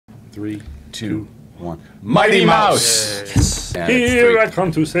3, 2, 1. Mighty Mouse! Yes. And Here I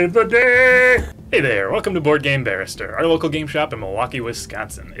come to save the day! Hey there, welcome to Board Game Barrister, our local game shop in Milwaukee,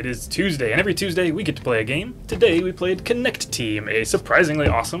 Wisconsin. It is Tuesday, and every Tuesday we get to play a game. Today we played Connec'Team, a surprisingly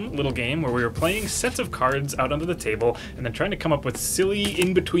awesome little game where we were playing sets of cards out onto the table and then trying to come up with silly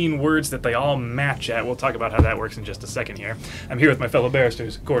in-between words that they all match at. We'll talk about how that works in just a second here. I'm here with my fellow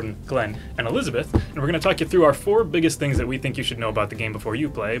barristers, Gordon, Glenn, and Elizabeth, and we're going to talk you through our 4 biggest things that we think you should know about the game before you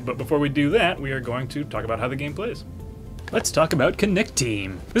play. But before we do that, we are going to talk about how the game plays. Let's talk about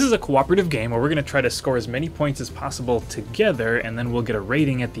Connec'Team. This is a cooperative game where we're going to try to score as many points as possible together, and then we'll get a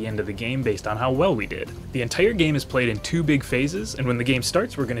rating at the end of the game based on how well we did. The entire game is played in 2 big phases, and when the game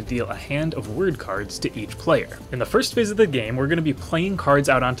starts, we're going to deal a hand of word cards to each player. In the first phase of the game, we're going to be playing cards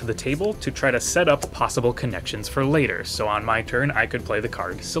out onto the table to try to set up possible connections for later. So on my turn, I could play the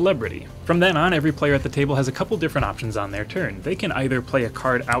card Celebrity. From then on, every player at the table has a couple different options on their turn. They can either play a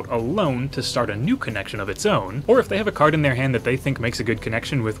card out alone to start a new connection of its own, or if they have a card in their hand that they think makes a good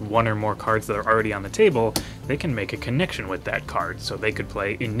connection with 1 or more cards that are already on the table, they can make a connection with that card, so they could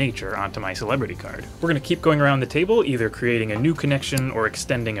play In Nature onto my Celebrity card. We're going to keep going around the table, either creating a new connection or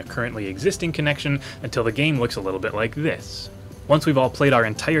extending a currently existing connection until the game looks a little bit like this. Once we've all played our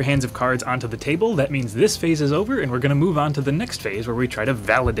entire hands of cards onto the table, that means this phase is over and we're going to move on to the next phase where we try to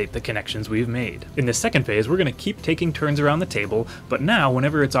validate the connections we've made. In the second phase, we're going to keep taking turns around the table, but now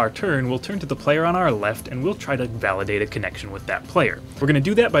whenever it's our turn, we'll turn to the player on our left and we'll try to validate a connection with that player. We're going to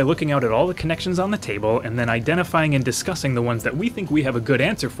do that by looking out at all the connections on the table and then identifying and discussing the ones that we think we have a good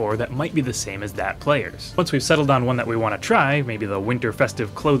answer for that might be the same as that player's. Once we've settled on one that we want to try, maybe the winter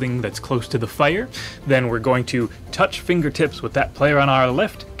festive clothing that's close to the fire, then we're going to touch fingertips with that player on our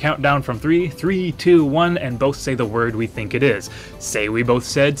left, count down from 3, 3, 2, 1, and both say the word we think it is. Say we both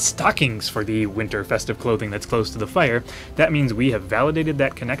said stockings for the winter festive clothing that's close to the fire. That means we have validated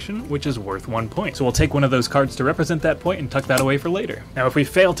that connection, which is worth 1 point. So we'll take one of those cards to represent that point and tuck that away for later. Now if we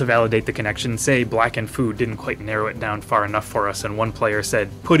fail to validate the connection, say blackened food didn't quite narrow it down far enough for us and one player said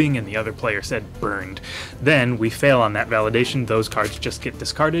pudding and the other player said burned, then we fail on that validation. Those cards just get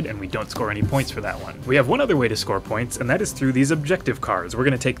discarded and we don't score any points for that one. We have one other way to score points, and that is through these objective cards. We're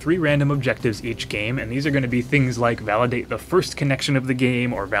going to take 3 random objectives each game, and these are going to be things like validate the first connection of the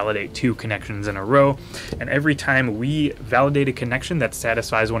game or validate 2 connections in a row. And every time we validate a connection that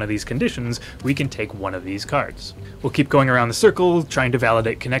satisfies one of these conditions, we can take one of these cards. We'll keep going around the circle, trying to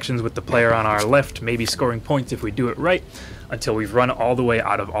validate connections with the player on our left, maybe scoring points if we do it right, until we've run all the way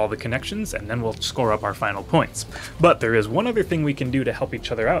out of all the connections, and then we'll score up our final points. But there is one other thing we can do to help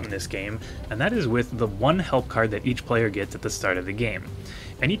each other out in this game, and that is with the 1 help card that each player gets at the start of the game.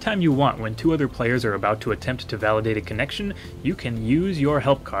 Anytime you want, when 2 other players are about to attempt to validate a connection, you can use your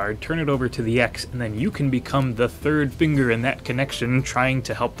help card, turn it over to the X, and then you can become the 3rd finger in that connection trying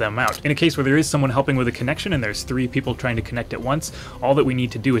to help them out. In a case where there is someone helping with a connection and there's 3 people trying to connect at once, all that we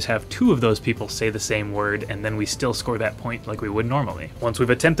need to do is have 2 of those people say the same word, and then we still score that point like we would normally. Once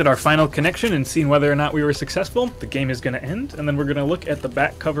we've attempted our final connection and seen whether or not we were successful, the game is going to end, and then we're going to look at the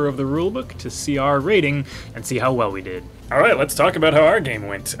back cover of the rulebook to see our rating and see how well we did. Alright, let's talk about how our game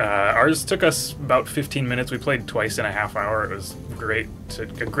went. Ours took us about 15 minutes. We played twice in a half hour. It was great. It's a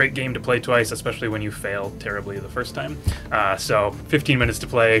great game to play twice, especially when you fail terribly the first time. So 15 minutes to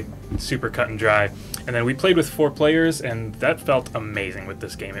play, super cut and dry. And then we played with 4 players, and that felt amazing with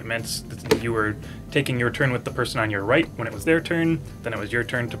this game. It meant that you were taking your turn with the person on your right when it was their turn, then it was your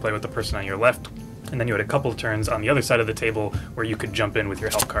turn to play with the person on your left, and then you had a couple of turns on the other side of the table where you could jump in with your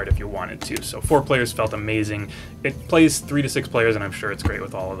help card if you wanted to. So 4 players felt amazing. It plays 3 to 6 players, and I'm sure it's great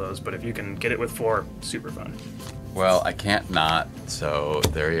with all of those, but if you can get it with 4, super fun. Well, I can't not, so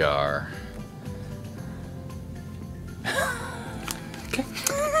there you are. Okay.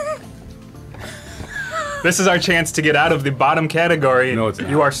 This is our chance to get out of the bottom category. No, it's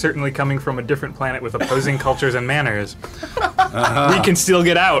not. You are certainly coming from a different planet with opposing cultures and manners. We can still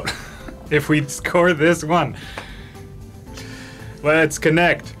get out if we score this one. Let's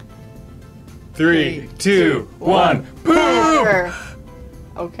connect. 3, 2, 1. Poop!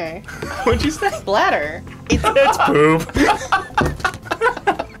 Okay. What'd you say? Bladder. It's poop.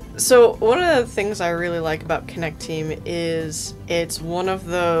 So one of the things I really like about Connec'Team is it's one of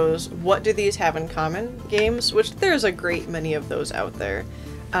those what do these have in common games, which there's a great many of those out there.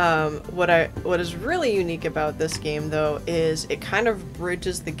 What is really unique about this game though is it kind of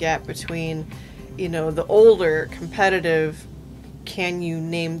bridges the gap between, you know, the older competitive can you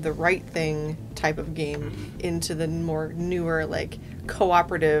name the right thing type of game into the more newer like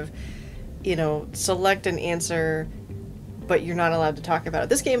cooperative, you know, select an answer but you're not allowed to talk about it.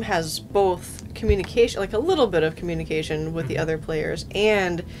 This game has both communication, like a little bit of communication with the other players,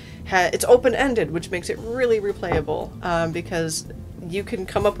 and it's open-ended, which makes it really replayable, because you can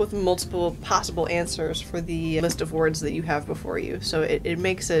come up with multiple possible answers for the list of words that you have before you. So it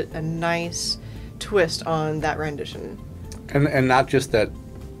makes it a nice twist on that rendition. And not just that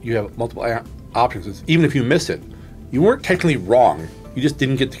you have multiple options. It's even if you miss it, you weren't technically wrong. You just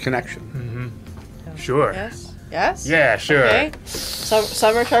didn't get the connection. Sure. Yes? Yes? Yeah, sure. Okay.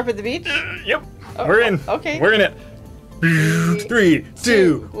 Summer Sharp at the beach? Yep. We're in. Okay. We're in it. 3,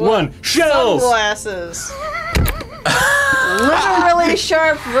 2, 1. Shells! Sunglasses. Literally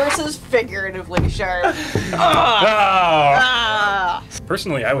sharp versus figuratively sharp. Ah.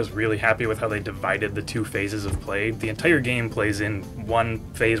 Personally, I was really happy with how they divided the two phases of play. The entire game plays in one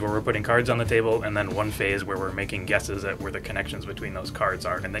phase where we're putting cards on the table, and then one phase where we're making guesses at where the connections between those cards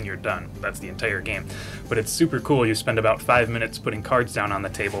are, and then you're done. That's the entire game. But it's super cool. You spend about 5 minutes putting cards down on the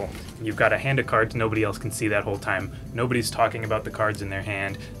table. You've got a hand of cards nobody else can see that whole time. Nobody's talking about the cards in their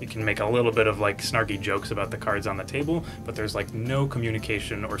hand. You can make a little bit of like snarky jokes about the cards on the table, but there's like no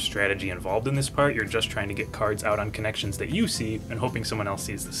communication or strategy involved in this part. You're just trying to get cards out on connections that you see and hoping someone else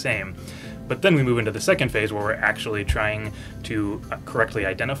sees the same. But then we move into the second phase where we're actually trying to correctly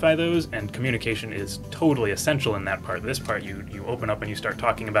identify those, and communication is totally essential in that part. This part, you open up and you start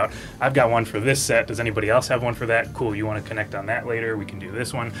talking about, I've got one for this set, does anybody else have one for that? Cool, you want to connect on that later, we can do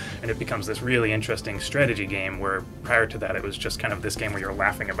this one. And it becomes this really interesting strategy game where prior to that it was just kind of this game where you're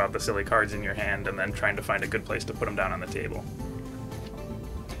laughing about the silly cards in your hand and then trying to find a good place to put them down on the table.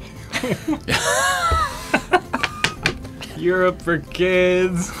 Europe for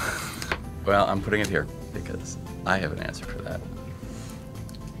kids. Well, I'm putting it here because I have an answer for that.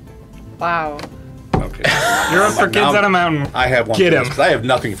 Wow. Okay. Europe for kids on a mountain. I have one. Get for him. this, 'cause I have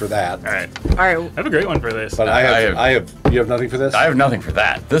nothing for that. All right. All right. I have a great one for this. But you have nothing for this? I have nothing for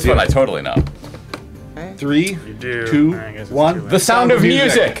that. This one I totally know. 3, You do. 2, I guess it's 1. too late. The Sound of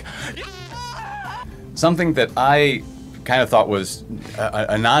Music! Something that I kind of thought was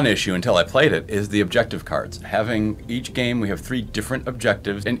a non-issue until I played it is the objective cards. Having each game, we have 3 different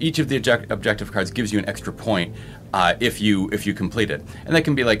objectives, and each of the objective cards gives you an extra point if you complete it. And that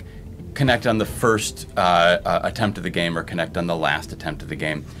can be like connect on the first attempt of the game or connect on the last attempt of the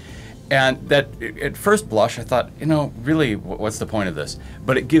game. And that, at first blush, I thought, you know, really, what's the point of this?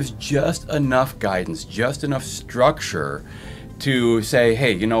 But it gives just enough guidance, just enough structure to say,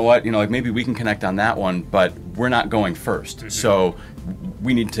 hey, you know what, like maybe we can connect on that one, but we're not going first. Mm-hmm. So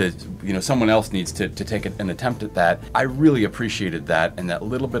we need to, someone else needs to take an attempt at that. I really appreciated that, and that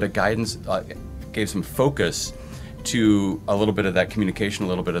little bit of guidance gave some focus to a little bit of that communication, a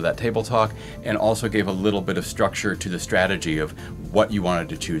little bit of that table talk, and also gave a little bit of structure to the strategy of what you wanted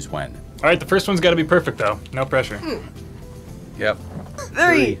to choose when. All right, the first one's got to be perfect, though. No pressure. Yep.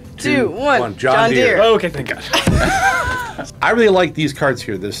 3, 2, 1. John Deere. Oh, okay, thank God. I really like these cards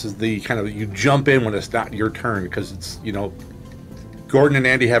here. This is the kind of, you jump in when it's not your turn, because it's, Gordon and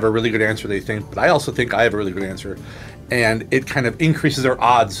Andy have a really good answer, they think, but I also think I have a really good answer. And it kind of increases our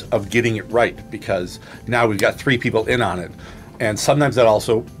odds of getting it right, because now we've got 3 people in on it. And sometimes that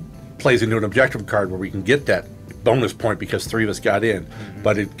also plays into an objective card where we can get that bonus point because 3 of us got in. Mm-hmm.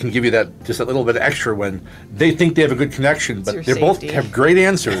 But it can give you that just a little bit extra when they think they have a good connection, but they both have great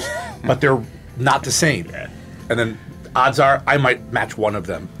answers, but they're not the same. Yeah. And then odds are I might match one of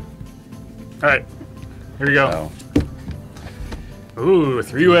them. All right, here we go. So. Ooh,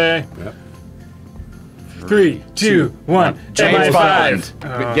 3-way. Yep. 3, 2, 1. James Bond.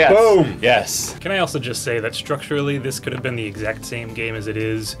 Yes. Boom. Yes. Can I also just say that structurally this could have been the exact same game as it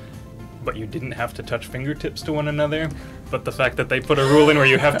is, but you didn't have to touch fingertips to one another. But the fact that they put a rule in where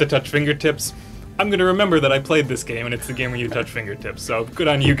you have to touch fingertips, I'm going to remember that I played this game, and it's the game where you touch fingertips. So good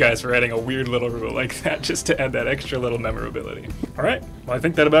on you guys for adding a weird little rule like that just to add that extra little memorability. All right, well, I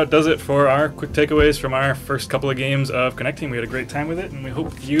think that about does it for our quick takeaways from our first couple of games of Connec'Team. We had a great time with it, and we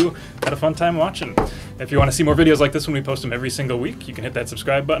hope you had a fun time watching. If you want to see more videos like this one, we post them every single week. You can hit that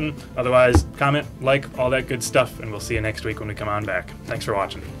subscribe button. Otherwise, comment, like, all that good stuff, and we'll see you next week when we come on back. Thanks for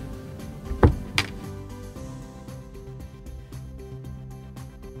watching.